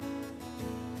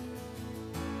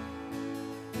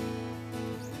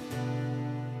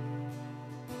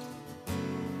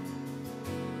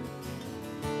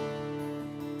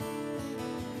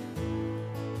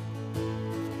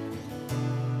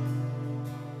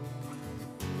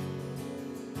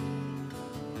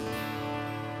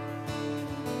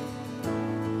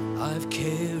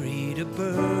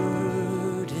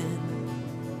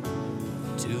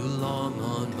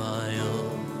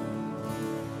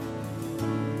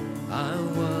I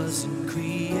wasn't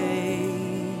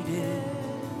created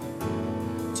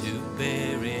to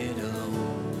bear it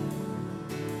alone.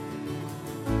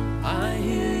 I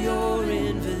hear your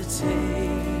invitation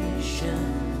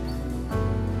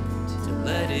to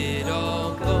let it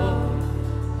all go.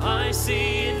 I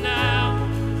see it now,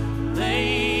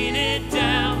 laying it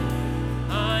down.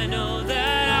 I know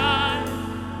that I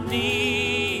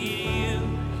need you.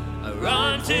 I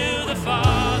run to the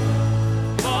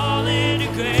Father, fall into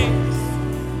grace.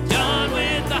 Done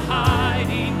with the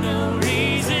hiding, no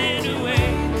reason to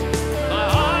wait. My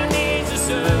heart needs a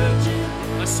surgeon,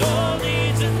 my soul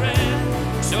needs a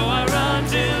friend. So I run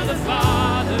to the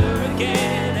Father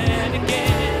again and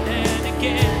again and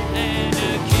again.